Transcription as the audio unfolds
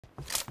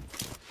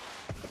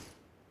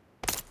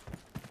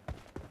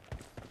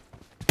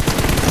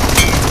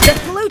The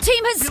blue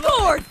team has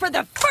scored for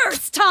the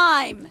first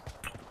time!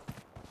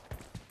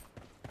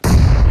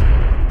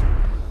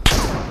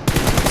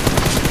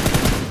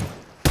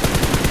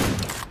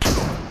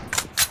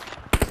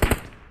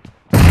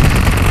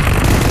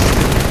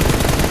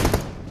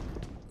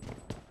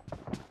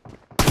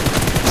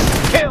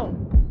 Kill!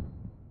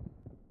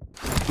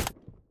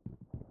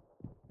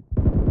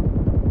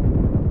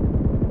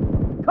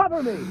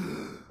 Cover me!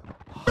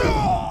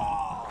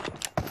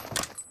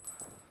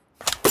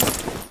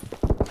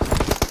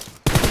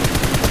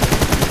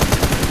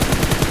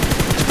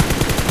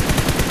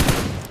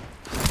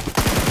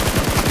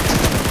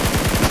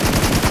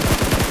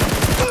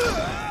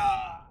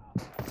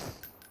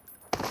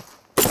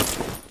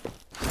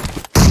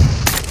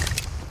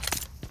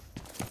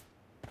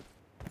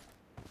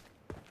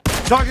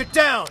 Target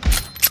down!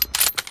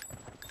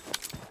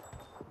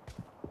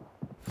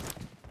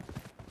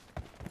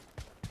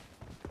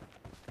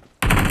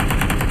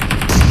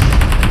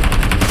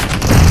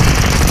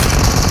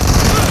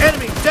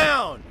 Enemy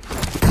down!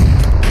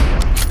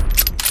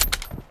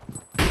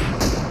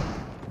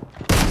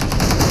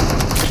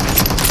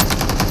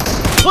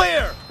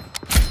 Clear!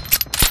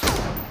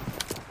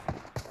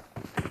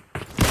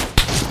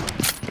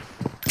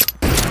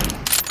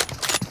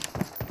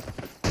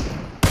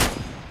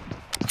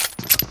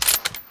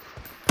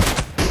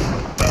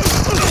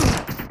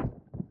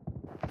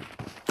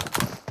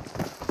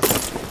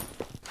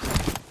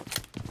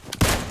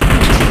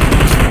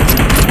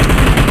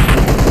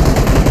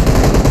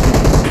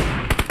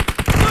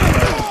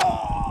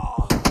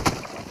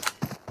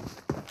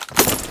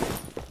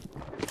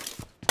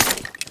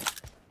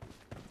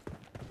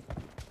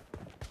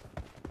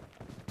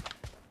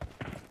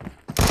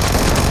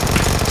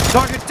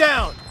 Target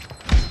down!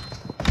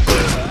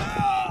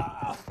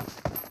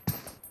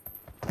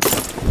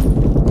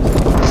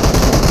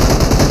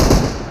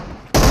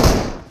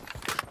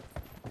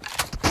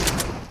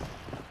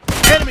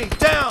 Enemy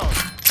down!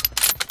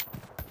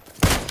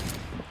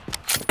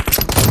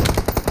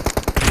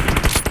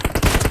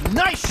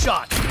 Nice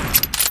shot!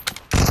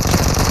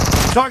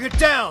 Target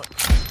down!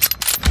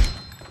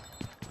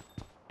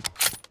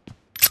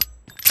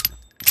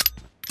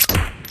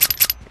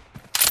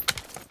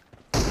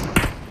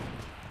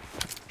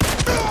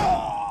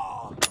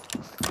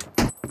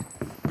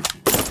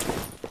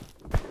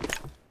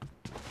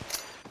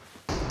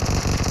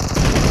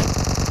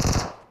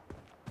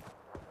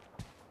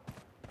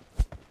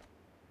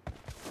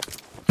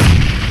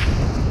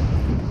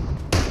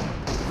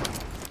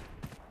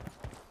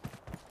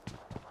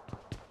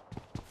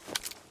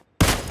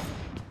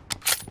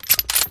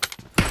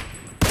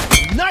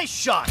 Nice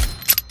shot!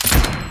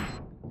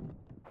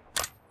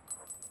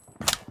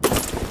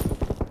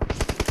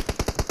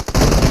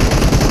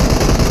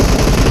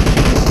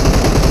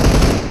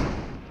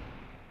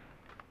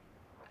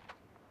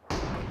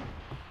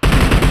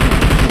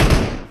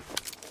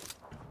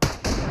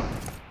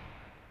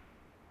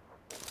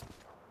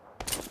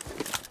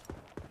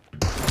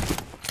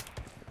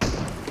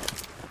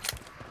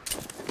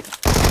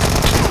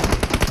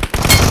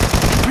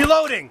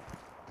 Reloading!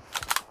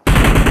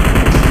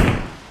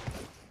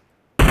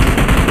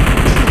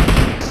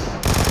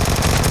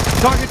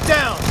 Target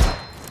down!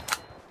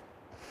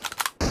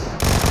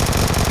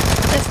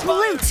 The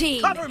blue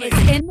team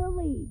is in the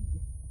lead.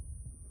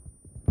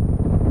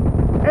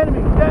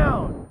 Enemy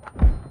down!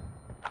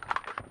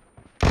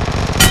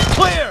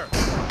 Clear!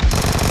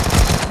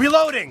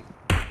 Reloading!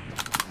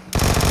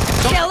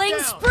 Killing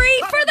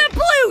spree for the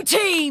blue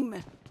team!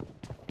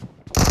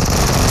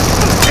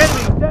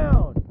 Enemy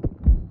down!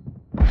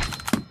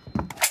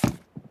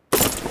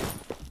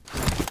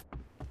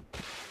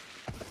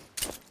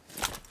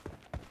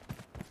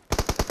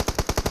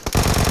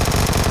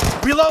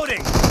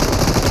 Reloading!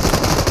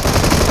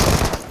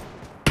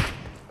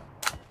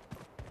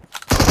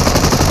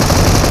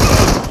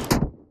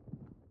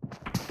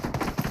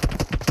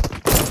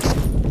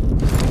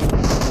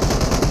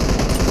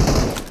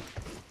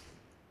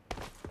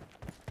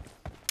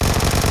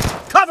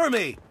 Cover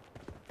me!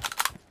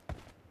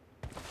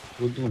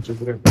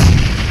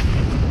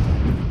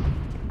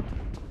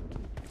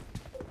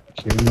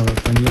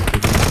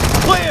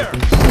 Clear!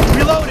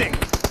 Reloading!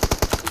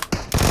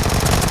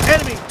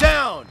 Enemy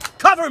down!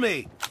 Cover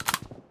me!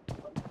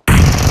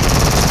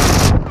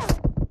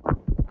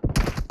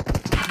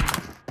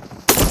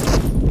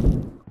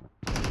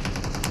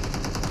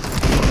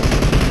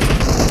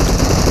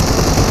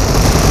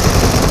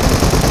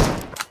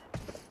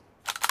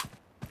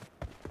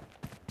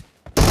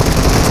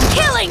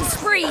 Killing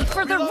spree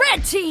for the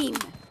red team!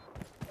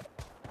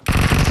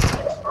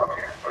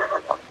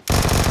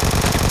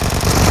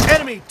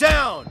 Enemy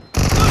down!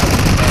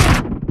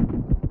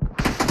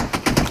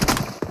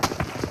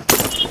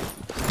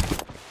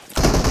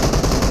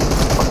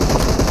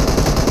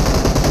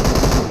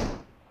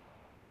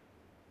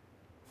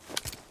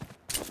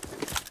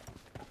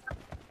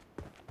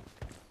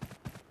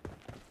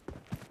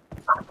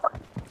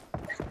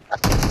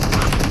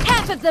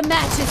 Half of the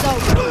match is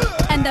over,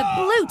 and the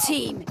blue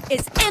team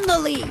is in the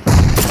lead.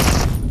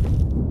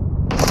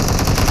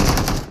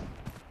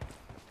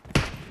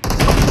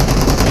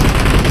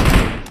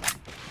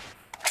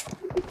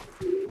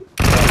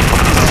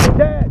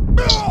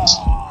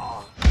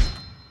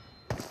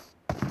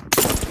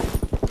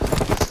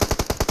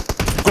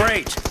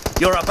 Great!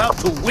 You're about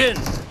to win!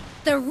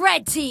 The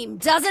red team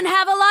doesn't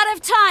have a lot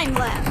of time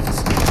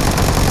left.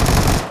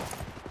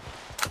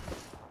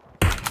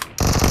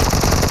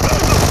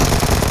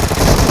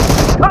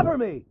 Cover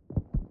me!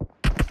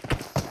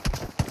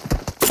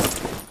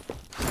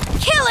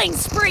 Killing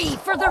spree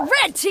for the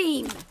red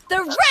team!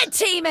 The red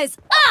team is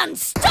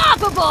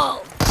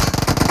unstoppable!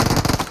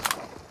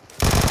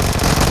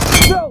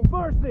 No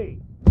mercy!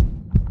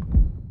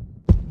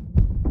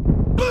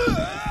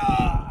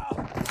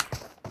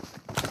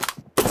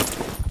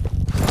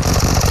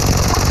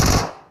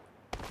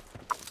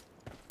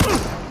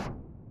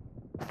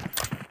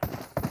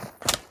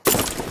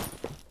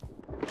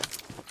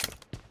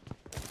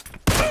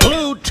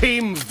 Blue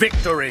team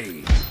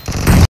victory!